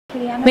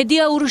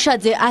მედია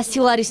ურუშაძე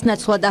 100 ლარის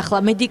ნაცვლად ახლა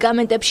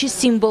მედიკამენტებში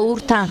სიმბოლურ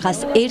თანხას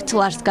 1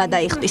 ლარს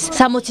გადაიხდის.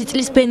 60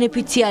 წლის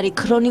ბენეფიციარი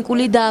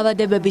ქრონიკული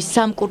დაავადებების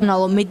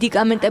სამკურნალო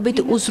მედიკამენტებით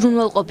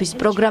უზრუნველყოფის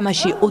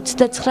პროგრამაში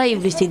 29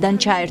 ივლისიდან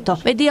ჩაერთო.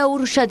 მედია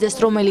ურუშაძეს,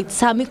 რომელიც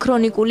 3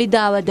 ქრონიკული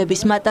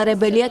დაავადების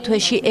მატარებელია,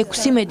 თვეში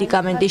 6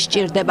 მედიკამენტი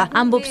სჭირდება.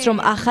 ამბობს, რომ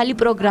ახალი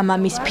პროგრამა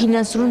მის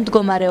ფინანსურ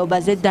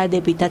მდგომარეობაზე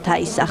დადებითად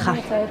აისახა.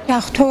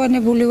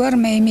 აღთხოვანებული ვარ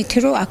მე იმით,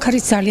 რომ აქ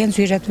არის ძალიან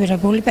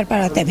ძვირადღირებული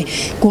პრეპარატები.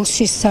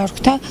 გულსის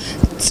სარღვთა,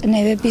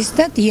 წნევების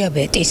და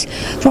დიაბეტის,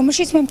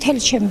 რომელშიც მე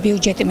მთელი ჩემი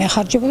ბიუჯეტი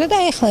მეხარჯებოდა და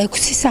ეხლა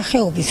 6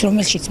 სახეობის,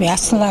 რომელშიც მე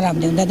 100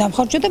 ლარამდე უნდა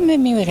დამხარჯო და მე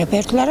მივიღებ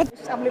 1 ლარად.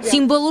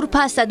 სიმბოლურ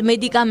ფასად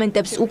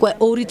მედიკამენტებს უკვე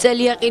 2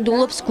 წელი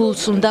აყიდულობს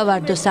გულს უნდა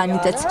ვარდოს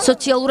ანიწეც.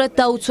 სოციალურად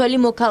დაუცველი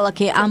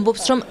მოქალაქე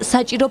ამბობს, რომ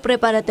საჭირო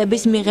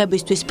პრეპარატების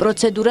მიღებისთვის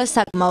პროცედურა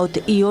საკმაოდ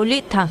იოლი,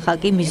 თანხა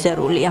კი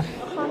მიზერულია.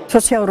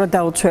 სოციალურად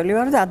დაუცველი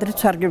ვარ და ადრეც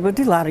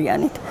ვარგებოდი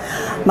ლარიანით.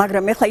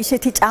 მაგრამ ეხლა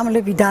ისეთი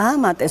წამლები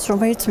დაამატეს,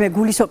 რომელიც მე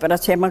გულის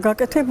ოპერაცია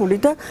მაგაკეთებული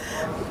და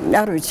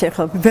არ ვიცი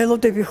ეხლა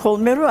ველოდები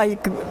ხოლმე რომ აი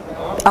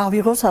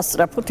ავიღოს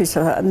ასწრაფოთ ის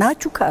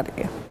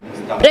ნაჩუქარია.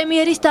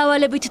 პრემიერის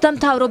დავალებით და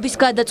მთავრობის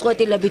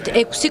გადაწყვეტილებით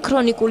 6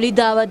 ქრონიკული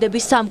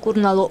დაავადების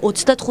სამკურნალო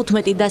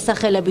 35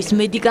 დასახელების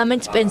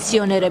მედიკამენტს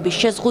პენსიონერების,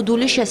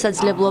 შეზღუდული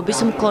შესაძლებლობის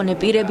მქონე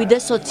პირები და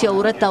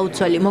სოციალურად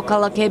დაუცველი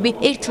მოქალაქეები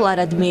 1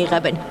 ლარად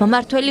მიიღებენ.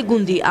 მმართველი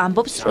გუნდი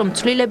ამბობს, რომ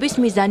ცვლილების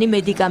მიზანი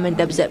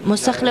მედიკამენტებზე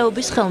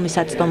მოსახლეობის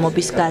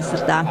ხელმისაწვდომობის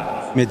გაზრდა.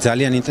 მე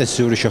ძალიან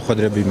ინტენსიური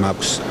შეხვედრები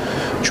მაქვს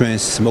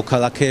ჩვენს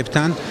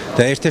მოქალაქეებთან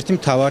და ერთ-ერთი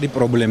მთავარი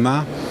პრობლემა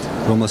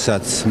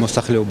რომელსაც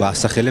მოსახლეობა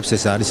ასახელებს,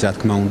 ეს არის რა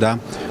თქმა უნდა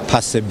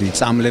ფასები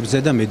წამლებზე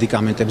და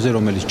მედიკამენტებზე,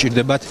 რომელიც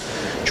სჭირდებათ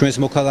ჩვენს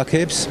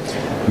მოქალაქეებს.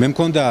 მე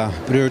მქონდა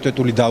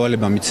პრიორიტეტული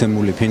დავალება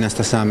მიცემული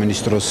ფინანსთა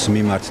სამინისტროს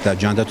მიმართ და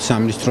ჯანდაცვის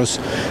სამინისტროს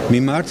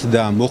მიმართ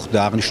და მოხდა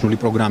აღნიშნული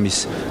პროგრამის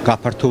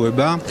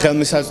გაფართოვება.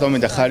 ხელმისაწვდომი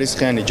და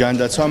ხარისხიანი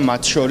ჯანდაცვა,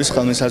 მათ შორის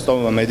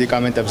ხელმისაწვდომობა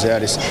მედიკამენტებზე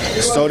არის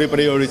სწორი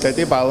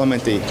პრიორიტეტი.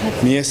 პარლამენტი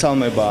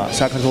მიესალმება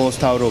საქართველოს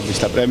მთავრობის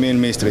და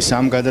პრემიერ-მინისტრის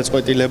ამ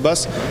გადაწყვეტილებას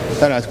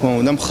და რა თქმა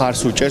უნდა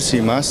მხარს უჭერს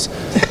იმას,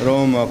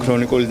 რომ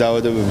ქრონიკული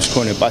დაავადებების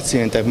მქონე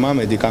პაციენტებმა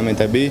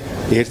მედიკამენტები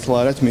 1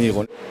 ლარად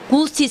მიიღონ.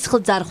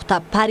 გულსისხლძარღვთა,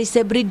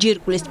 ფარისებრი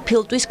ჯირკვლის,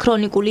 ფილტვის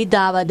ქრონიკული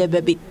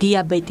დაავადებები,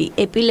 დიაბეტი,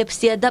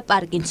 ეპილეფსია და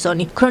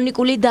პარკინსონი.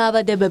 ქრონიკული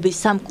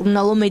დაავადებების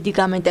სამკურნალო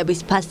მედიკამენტების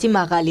ფასი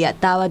მაღალია,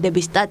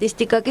 დაავადების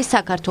სტატისტიკა კი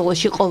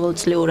საქართველოში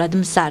ყოველწლიურად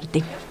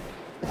მზარდი.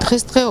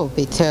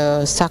 დღესდღეობით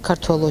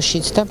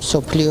საქართველოშიც და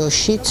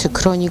მსოფლიოშიც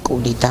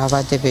ქრონიკული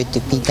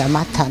დაავადებები და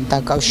მათთან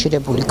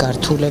დაკავშირებული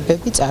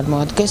გართულებები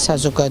წარმოადგენს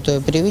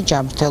საზოგადოებრივი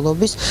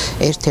ჯანმრთელობის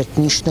ერთ-ერთ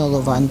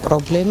მნიშვნელოვან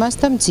პრობლემას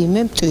და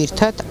მძიმე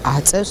მტვირთად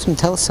აწევს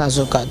მთელ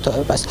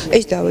საზოგადოებას.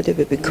 ეს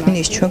დაავადებები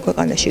ქმნის ჩვენ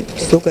ქვეყანაში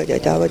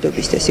ზოგადად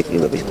დაავადობის და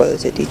სიკვდილების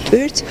ყველაზე დიდ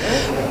ტვირთს.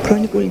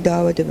 ქრონიკული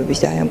დაავადებების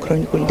და ამ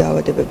ქრონიკული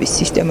დაავადებების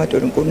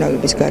სისტემატური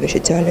მკურნალობის გარეშე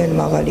ძალიან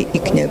მაღალი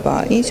იქნება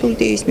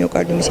ინსულტის,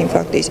 მიოკარდიუმის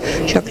ინფარქტის,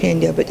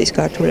 შაქრიანი დიაბეტის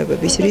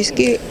გართულებების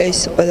რისკი.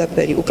 ეს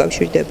ყველაფერი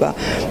უკავშირდება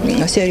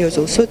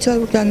სერიოზულ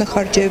სოციალურ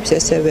დანახარჯებს,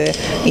 ასევე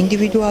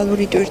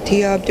ინდივიდუალური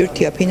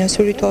ტვირთია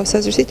ფინანსური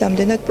თვალსაზრისით.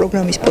 ამდენად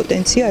პროგრამის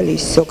პოტენციალი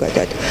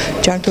ზოგადად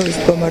ჯანმრთელობის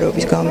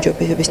მდგომარეობის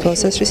გაუმჯობესების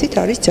თვალსაზრისით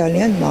არის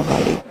ძალიან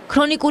მაღალი.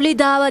 ქრონიკული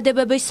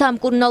დაავადებების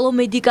სამკურნალო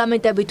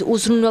მედიკამენტებით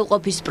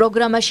უზრუნველყოფის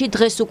პროგრამაში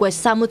დღეს უკვე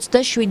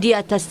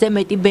 67,000-ზე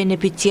მეტი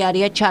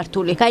ბენეფიციარია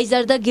ჩართული.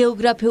 გაიზარდა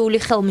გეოგრაფიული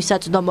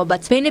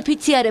ხელმისაწვდომობაც.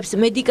 ბენეფიციარებს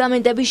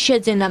მედიკამენტების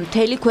შეძენა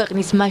მთელი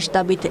ქვეყნის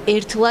მასშტაბით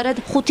 1 ლარად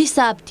 5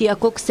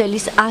 სააფთიაქო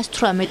ქსელის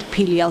 118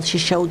 ფილიალში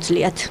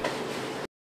შეუძლიათ.